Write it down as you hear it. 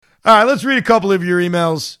All right, let's read a couple of your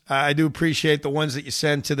emails. I do appreciate the ones that you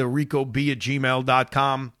send to the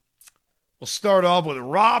ricob@gmail.com. We'll start off with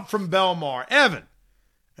Rob from Belmar. Evan.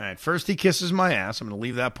 All right, first he kisses my ass. I'm going to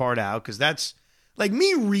leave that part out because that's like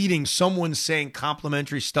me reading someone saying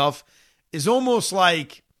complimentary stuff is almost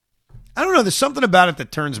like, I don't know, there's something about it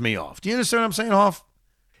that turns me off. Do you understand what I'm saying, Hoff?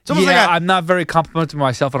 It's almost like I'm not very complimentary to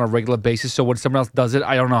myself on a regular basis, so when someone else does it,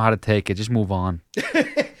 I don't know how to take it. Just move on.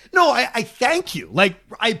 No, I thank you. Like,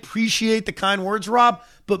 I appreciate the kind words, Rob,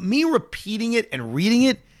 but me repeating it and reading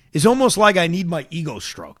it is almost like I need my ego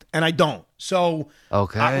stroked, and I don't. So,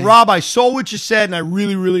 okay, Rob, I saw what you said, and I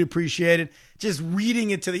really, really appreciate it. Just reading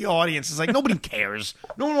it to the audience is like, nobody cares.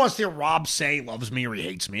 No one wants to hear Rob say he loves me or he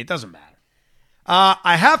hates me. It doesn't matter.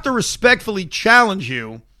 I have to respectfully challenge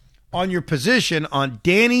you on your position on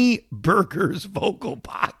Danny Berger's vocal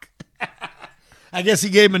box. I guess he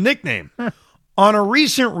gave him a nickname. On a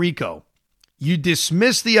recent Rico, you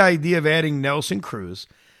dismissed the idea of adding Nelson Cruz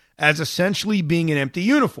as essentially being an empty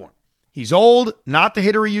uniform. He's old, not the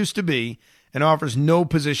hitter he used to be, and offers no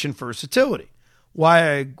position versatility.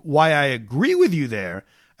 Why I agree with you there,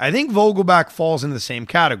 I think Vogelbach falls in the same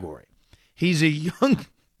category. He's a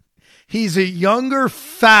younger,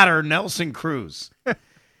 fatter Nelson Cruz.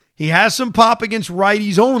 He has some pop against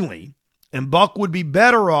righties only, and Buck would be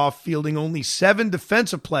better off fielding only 7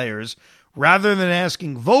 defensive players rather than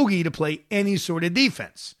asking Vogie to play any sort of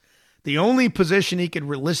defense. The only position he could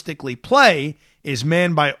realistically play is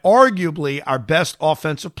manned by arguably our best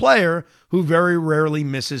offensive player who very rarely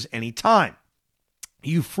misses any time.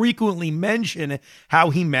 You frequently mention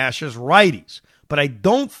how he mashes righties, but I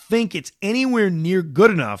don't think it's anywhere near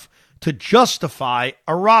good enough to justify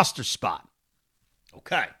a roster spot.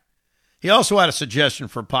 Okay. He also had a suggestion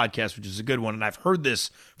for a podcast, which is a good one, and I've heard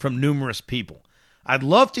this from numerous people. I'd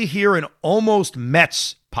love to hear an Almost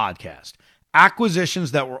Mets podcast.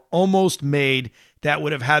 Acquisitions that were almost made that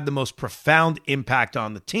would have had the most profound impact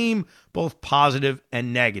on the team, both positive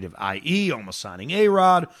and negative, i.e. almost signing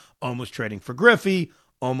A-Rod, almost trading for Griffey,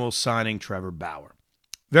 almost signing Trevor Bauer.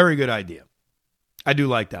 Very good idea. I do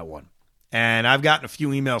like that one. And I've gotten a few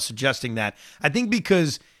emails suggesting that. I think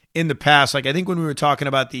because in the past, like I think when we were talking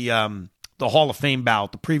about the Hall of Fame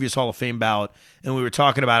ballot, the previous Hall of Fame ballot, and we were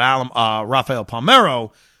talking about Rafael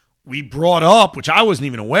Palmeiro, we brought up, which I wasn't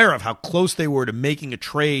even aware of, how close they were to making a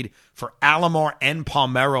trade for Alomar and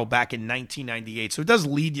Palmeiro back in 1998. So it does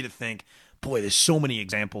lead you to think, boy, there's so many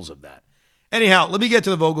examples of that. Anyhow, let me get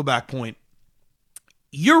to the Vogelbach point.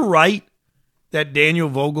 You're right that Daniel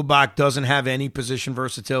Vogelbach doesn't have any position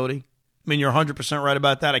versatility. I mean, you're 100% right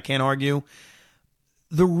about that. I can't argue.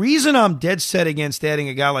 The reason I'm dead set against adding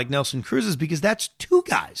a guy like Nelson Cruz is because that's 2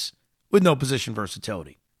 guys with no position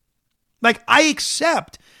versatility. Like, I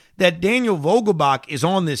accept that Daniel Vogelbach is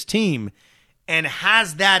on this team and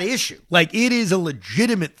has that issue. Like, it is a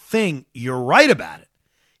legitimate thing. You're right about it.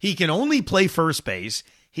 He can only play first base.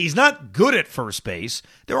 He's not good at first base.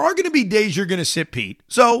 There are going to be days you're going to sit Pete.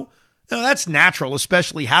 So, that's natural,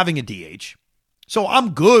 especially having a DH. So I'm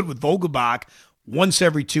good with Vogelbach once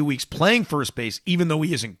every 2 weeks playing first base, even though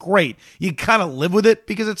he isn't great. You kind of live with it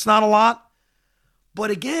because it's not a lot.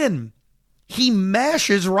 But again, he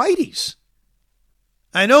mashes righties.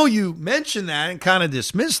 I know you mentioned that and kind of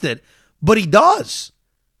dismissed it, but he does.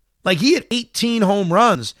 Like, he had 18 home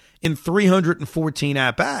runs in 314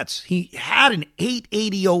 at-bats. He had an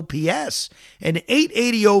 880 OPS. An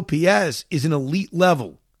 880 OPS is an elite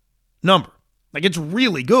level number. Like, it's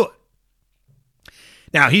really good.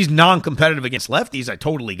 Now, he's non-competitive against lefties. I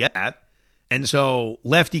totally get that. And so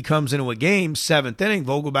lefty comes into a game, 7th inning,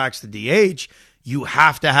 Vogelbach's the DH. You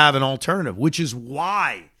have to have an alternative, which is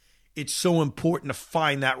why it's so important to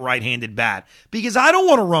find that right-handed bat. Because I don't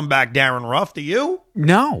want to run back Darren Ruff, do you?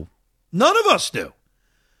 No. None of us do.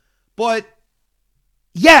 But,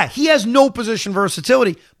 yeah, he has no position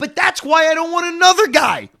versatility. But that's why I don't want another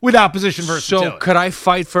guy without position versatility. So could I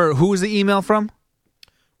fight for, who was the email from?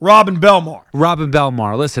 Robin Belmar. Robin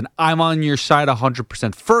Belmar. Listen, I'm on your side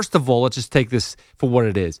 100%. First of all, let's just take this for what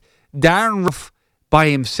it is. Darren Ruff by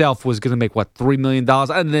himself was going to make, what, $3 million?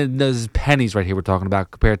 And then there's pennies right here we're talking about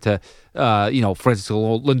compared to,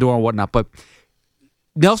 Francisco Lindor and whatnot. But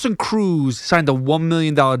Nelson Cruz signed a $1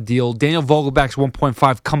 million deal. Daniel Vogelbach's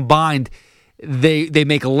 1.5 combined. They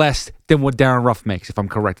make less than what Darren Ruff makes, if I'm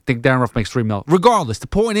correct. I think Darren Ruff makes $3 million. Regardless, the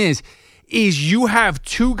point is you have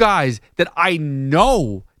 2 guys that I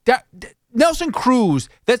know that Nelson Cruz,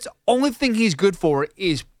 that's the only thing he's good for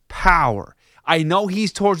is power. I know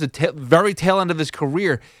he's towards the very tail end of his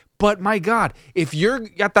career, but my God, if you're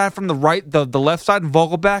got that from the right, the left side and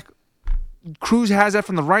Vogelbach, Cruz has that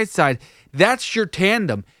from the right side, that's your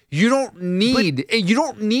tandem. You don't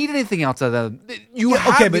need anything outside of that. You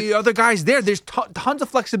have the other guys there. There's tons of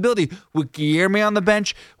flexibility with Guilherme on the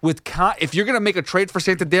bench. If you're going to make a trade for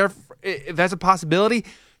Santander, if that's a possibility,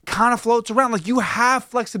 kind of floats around. Like, you have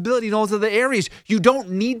flexibility in those other areas. You don't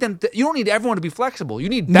need them. You don't need everyone to be flexible. You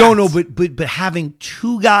need bats. No, but having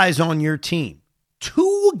two guys on your team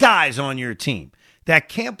that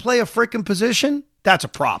can't play a freaking position, that's a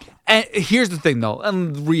problem. And here's the thing, though.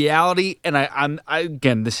 And reality, and I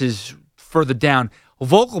again, this is further down.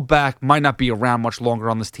 Vogelback might not be around much longer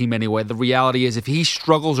on this team anyway. The reality is, if he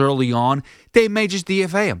struggles early on, they may just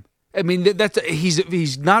DFA him. I mean,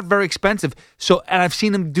 he's not very expensive. So, and I've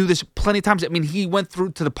seen him do this plenty of times. I mean, he went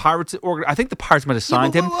through to the Pirates. I think the Pirates might have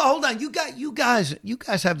signed him. Hold on, you guys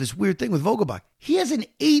have this weird thing with Vogelbach. He has an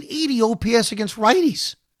 880 OPS against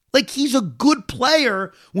righties. Like, he's a good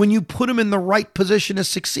player when you put him in the right position to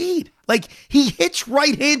succeed. Like, he hits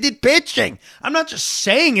right-handed pitching. I'm not just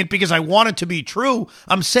saying it because I want it to be true.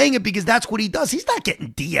 I'm saying it because that's what he does. He's not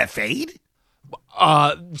getting DFA'd.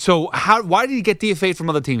 So why did he get DFA'd from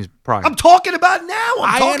other teams prior? I'm talking about now.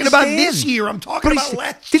 I'm talking about this year. I'm talking about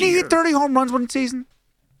last year. Did he hit 30 home runs one season?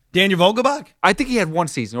 Daniel Vogelbach? I think he had one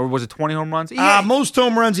season, or was it 20 home runs? Most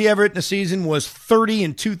home runs he ever hit in a season was 30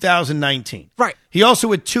 in 2019. Right. He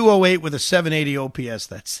also hit 208 with a 780 OPS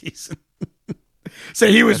that season. So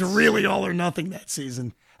he was really all or nothing that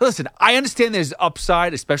season. Listen, I understand there's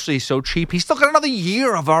upside, especially he's so cheap. He's still got another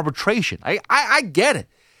year of arbitration. I get it.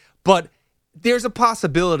 But there's a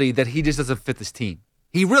possibility that he just doesn't fit this team.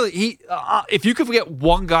 If you could get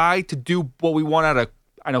one guy to do what we want out of,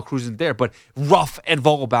 I know Cruz isn't there, but Ruff and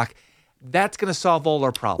Vogelbach, that's going to solve all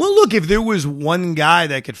our problems. Well, look, if there was one guy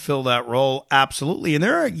that could fill that role, absolutely. And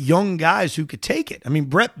there are young guys who could take it. I mean,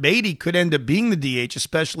 Brett Beatty could end up being the DH,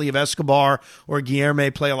 especially if Escobar or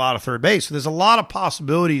Guilherme play a lot of third base. So there's a lot of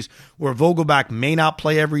possibilities where Vogelbach may not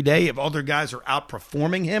play every day if other guys are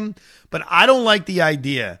outperforming him. But I don't like the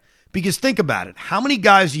idea, because think about it. How many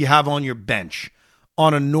guys do you have on your bench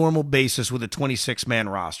on a normal basis with a 26-man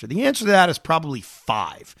roster? The answer to that is probably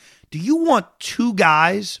 5. Do you want 2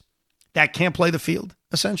 guys that can't play the field,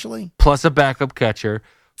 essentially? Plus a backup catcher,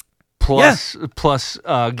 plus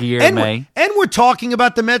Guilherme. And we're talking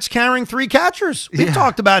about the Mets carrying 3 catchers. We've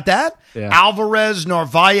talked about that. Yeah. Alvarez,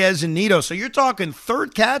 Narvaez, and Nito. So you're talking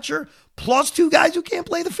third catcher plus 2 guys who can't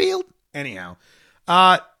play the field? Anyhow,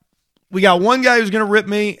 we got one guy who's going to rip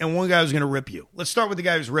me and one guy who's going to rip you. Let's start with the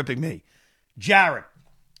guy who's ripping me. Jared.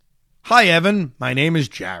 Hi, Evan. My name is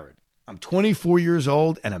Jared. I'm 24 years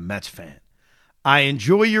old and a Mets fan. I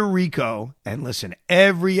enjoy your Rico and listen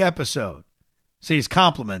every episode. See, he's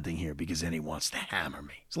complimenting here because then he wants to hammer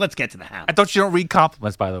me. So let's get to the hammer. I thought you don't read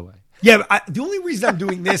compliments, by the way. Yeah, but the only reason I'm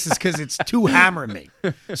doing this is because it's to hammer me.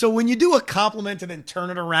 So when you do a compliment and then turn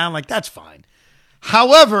it around, like, that's fine.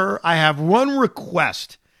 However, I have one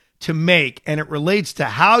request to make, and it relates to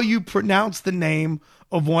how you pronounce the name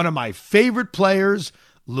of one of my favorite players,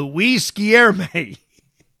 Luis Guilherme.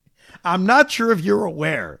 I'm not sure if you're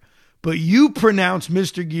aware, but you pronounce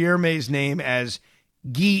Mr. Guilherme's name as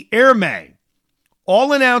Guilherme.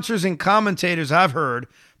 All announcers and commentators I've heard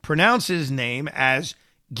pronounce his name as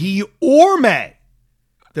Guilherme.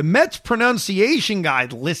 The Mets pronunciation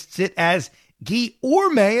guide lists it as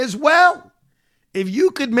Guilherme as well. If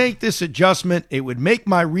you could make this adjustment, it would make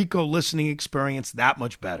my Rico listening experience that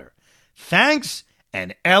much better. Thanks,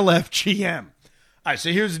 and LFGM. All right,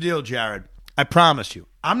 so here's the deal, Jared. I promise you,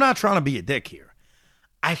 I'm not trying to be a dick here.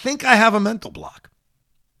 I think I have a mental block.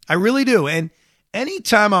 I really do. And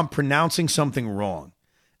anytime I'm pronouncing something wrong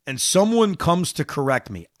and someone comes to correct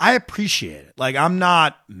me, I appreciate it. Like, I'm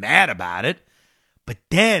not mad about it. But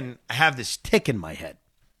then I have this tick in my head.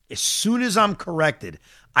 As soon as I'm corrected,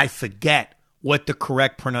 I forget what the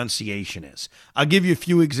correct pronunciation is. I'll give you a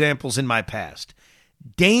few examples in my past.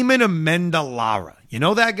 Damon Amendolara. You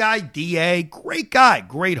know that guy? DA? Great guy.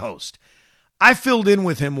 Great host. I filled in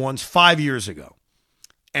with him once 5 years ago.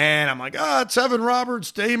 And I'm like, it's Evan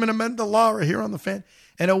Roberts, Damon Amendolara here on the Fan.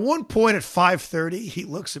 And at one point at 5:30, he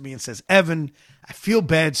looks at me and says, Evan, I feel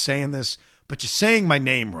bad saying this, but you're saying my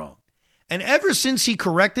name wrong. And ever since he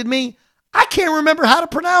corrected me, I can't remember how to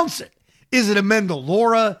pronounce it. Is it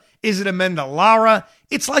Amendolara? Is it Amendolara?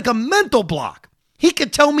 It's like a mental block. He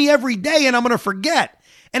could tell me every day and I'm going to forget.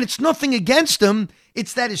 And it's nothing against him.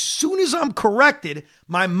 It's that as soon as I'm corrected,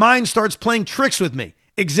 my mind starts playing tricks with me.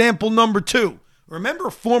 Example number 2. Remember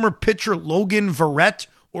former pitcher Logan Verrett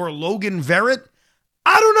or Logan Verrett?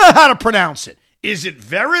 I don't know how to pronounce it. Is it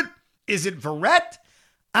Verrett? Is it Verrett?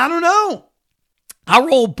 I don't know. Our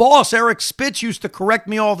old boss, Eric Spitz, used to correct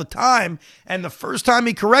me all the time. And the first time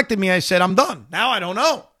he corrected me, I said, I'm done. Now I don't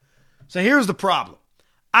know. So here's the problem.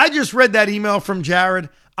 I just read that email from Jared.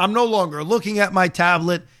 I'm no longer looking at my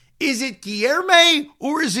tablet. Is it Guilherme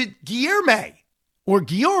or is it Guilherme or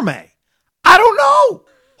Guilherme? I don't know.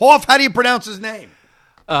 Hoff, how do you pronounce his name?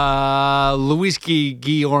 Luis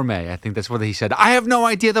Guilherme, I think that's what he said. I have no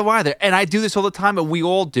idea though either, and I do this all the time, and we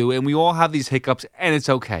all do, and we all have these hiccups, and it's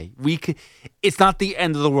okay. It's not the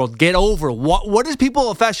end of the world. Get over it. What is people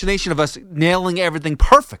a fascination of us nailing everything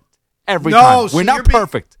perfect every time? We're not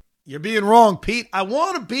perfect. You're being wrong, Pete. I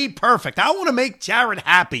want to be perfect. I want to make Jared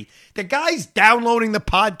happy. The guy's downloading the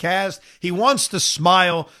podcast. He wants to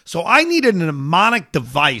smile, so I need a mnemonic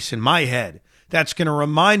device in my head that's going to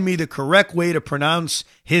remind me the correct way to pronounce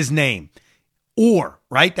his name. Or,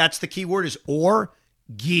 right? That's the key word is or,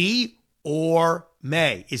 Guy, or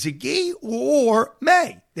May. Is it Guy or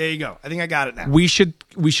May? There you go. I think I got it now. We should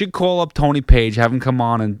call up Tony Page, have him come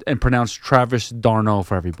on and pronounce Travis Darno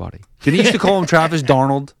for everybody. Did he used to call him Travis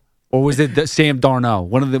Darnold? Or was it Sam Darno?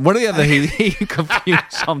 One of the other, he confused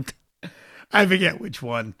something. I forget which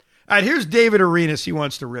one. All right, here's David Arenas. He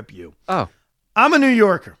wants to rip you. Oh. I'm a New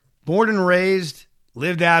Yorker. Born and raised,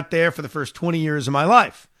 lived out there for the first 20 years of my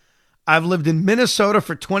life. I've lived in Minnesota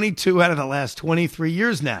for 22 out of the last 23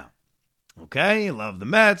 years now. Okay, love the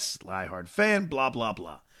Mets, diehard fan, blah, blah,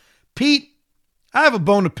 blah. Pete, I have a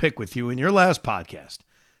bone to pick with you in your last podcast.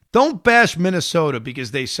 Don't bash Minnesota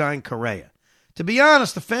because they signed Correa. To be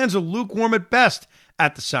honest, the fans are lukewarm at best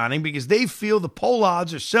at the signing because they feel the poll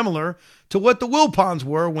odds are similar to what the Wilpons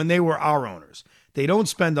were when they were our owners. They don't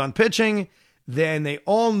spend on pitching. Then they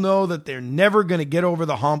all know that they're never going to get over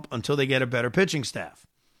the hump until they get a better pitching staff.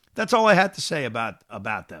 That's all I had to say about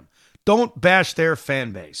them. Don't bash their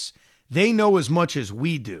fan base. They know as much as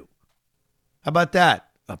we do. How about that?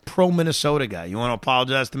 A pro-Minnesota guy. You want to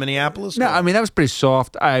apologize to Minneapolis? No, I mean, that was pretty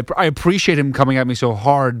soft. I appreciate him coming at me so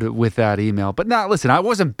hard with that email. But no, listen, I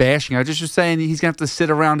wasn't bashing. I just was saying he's going to have to sit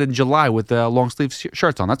around in July with long-sleeve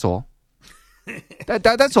shirts on. That's all.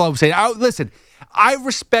 That's all I'm saying. Listen, I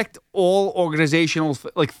respect all organizational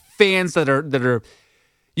fans that are.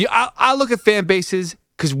 I look at fan bases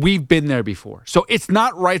because we've been there before. So it's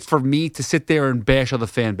not right for me to sit there and bash other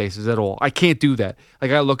fan bases at all. I can't do that.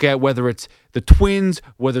 Like I look at whether it's the Twins,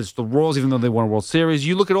 whether it's the Royals, even though they won a World Series.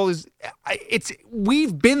 You look at all these.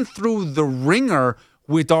 We've been through the ringer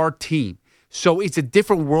with our team. So it's a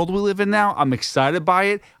different world we live in now. I'm excited by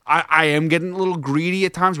it. I am getting a little greedy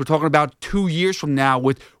at times. We're talking about 2 years from now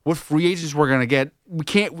with what free agents we're going to get. We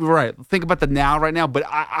can't, right, think about the now right now. But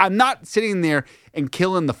I'm not sitting there and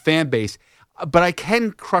killing the fan base. But I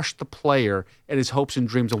can crush the player and his hopes and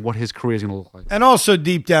dreams of what his career is going to look like. And also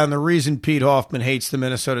deep down, the reason Pete Hoffman hates the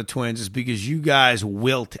Minnesota Twins is because you guys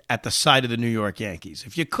wilt at the sight of the New York Yankees.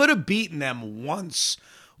 If you could have beaten them once,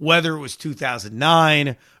 whether it was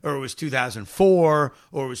 2009 or it was 2004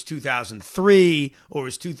 or it was 2003 or it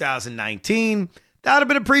was 2019, that would have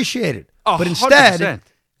been appreciated. But instead, 100%.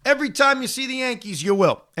 Every time you see the Yankees, you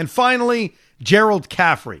will. And finally, Gerald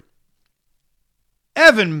Caffrey.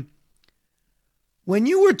 Evan, when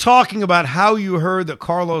you were talking about how you heard the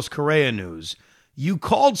Carlos Correa news, you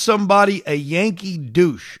called somebody a Yankee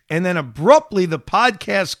douche, and then abruptly the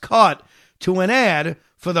podcast cut to an ad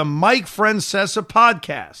for the Mike Francesa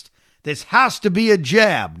podcast. This has to be a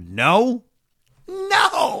jab. No?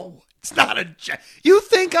 No, it's not a jab. You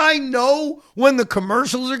think I know when the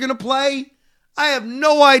commercials are going to play? I have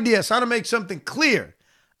no idea. So how to make something clear.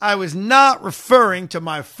 I was not referring to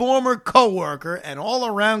my former coworker and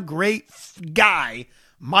all-around great guy,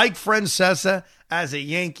 Mike Francesa, as a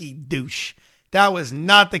Yankee douche. That was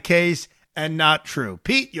not the case and not true.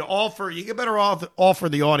 Pete, you better offer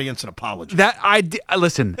the audience an apology.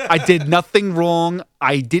 Listen, I did nothing wrong.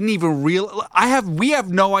 I didn't even we have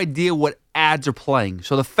no idea what ads are playing.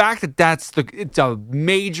 So the fact that it's a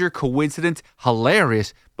major coincidence,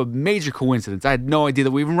 hilarious, but major coincidence. I had no idea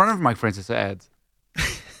that we even running for Mike Francesa ads.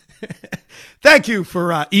 Thank you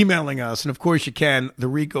for emailing us. And, of course, you can,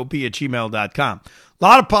 thericob@gmail.com. A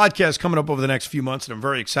lot of podcasts coming up over the next few months that I'm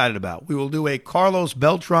very excited about. We will do a Carlos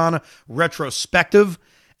Beltran retrospective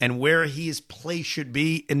and where his place should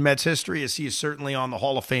be in Mets history, as he is certainly on the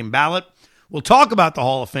Hall of Fame ballot. We'll talk about the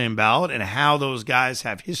Hall of Fame ballot and how those guys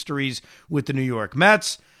have histories with the New York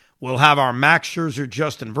Mets. We'll have our Max Scherzer,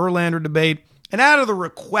 Justin Verlander debate. And out of the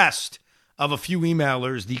request of a few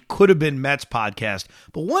emailers, the Could Have Been Mets podcast.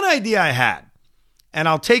 But one idea I had, and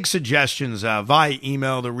I'll take suggestions via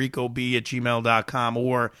email to ricob@gmail.com,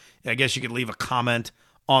 or I guess you could leave a comment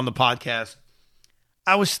on the podcast.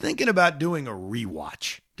 I was thinking about doing a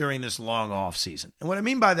rewatch during this long off season. And what I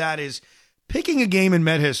mean by that is picking a game in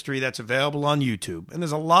Met history that's available on YouTube. And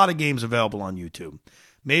there's a lot of games available on YouTube.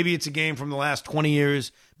 Maybe it's a game from the last 20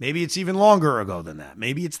 years. Maybe it's even longer ago than that.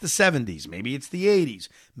 Maybe it's the 70s. Maybe it's the 80s.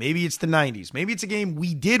 Maybe it's the 90s. Maybe it's a game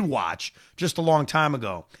we did watch just a long time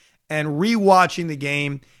ago. And rewatching the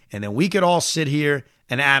game, and then we could all sit here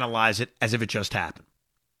and analyze it as if it just happened.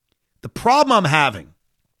 The problem I'm having,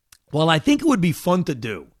 well, I think it would be fun to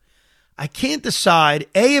do. I can't decide,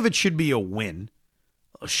 A, if it should be a win.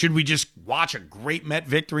 Should we just watch a great Met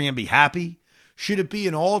victory and be happy? Should it be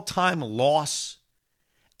an all-time loss?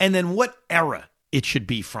 And then what era it should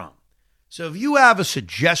be from. So if you have a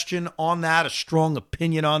suggestion on that, a strong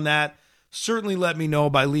opinion on that, certainly let me know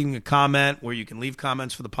by leaving a comment where you can leave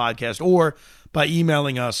comments for the podcast or by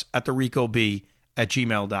emailing us at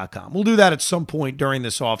thericob@gmail.com. We'll do that at some point during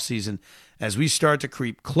this offseason as we start to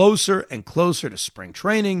creep closer and closer to spring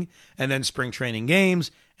training and then spring training games.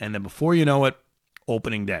 And then before you know it,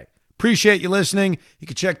 opening day. Appreciate you listening. You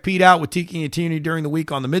can check Pete out with Tiki and Tierney during the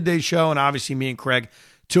week on the midday show, and obviously me and Craig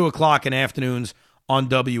 2 o'clock in afternoons on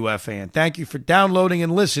WFAN. Thank you for downloading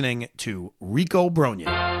and listening to Rico Brogna.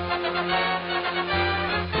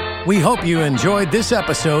 We hope you enjoyed this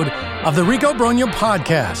episode of the Rico Brogna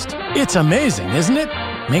podcast. It's amazing, isn't it?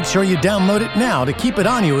 Make sure you download it now to keep it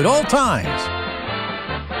on you at all times.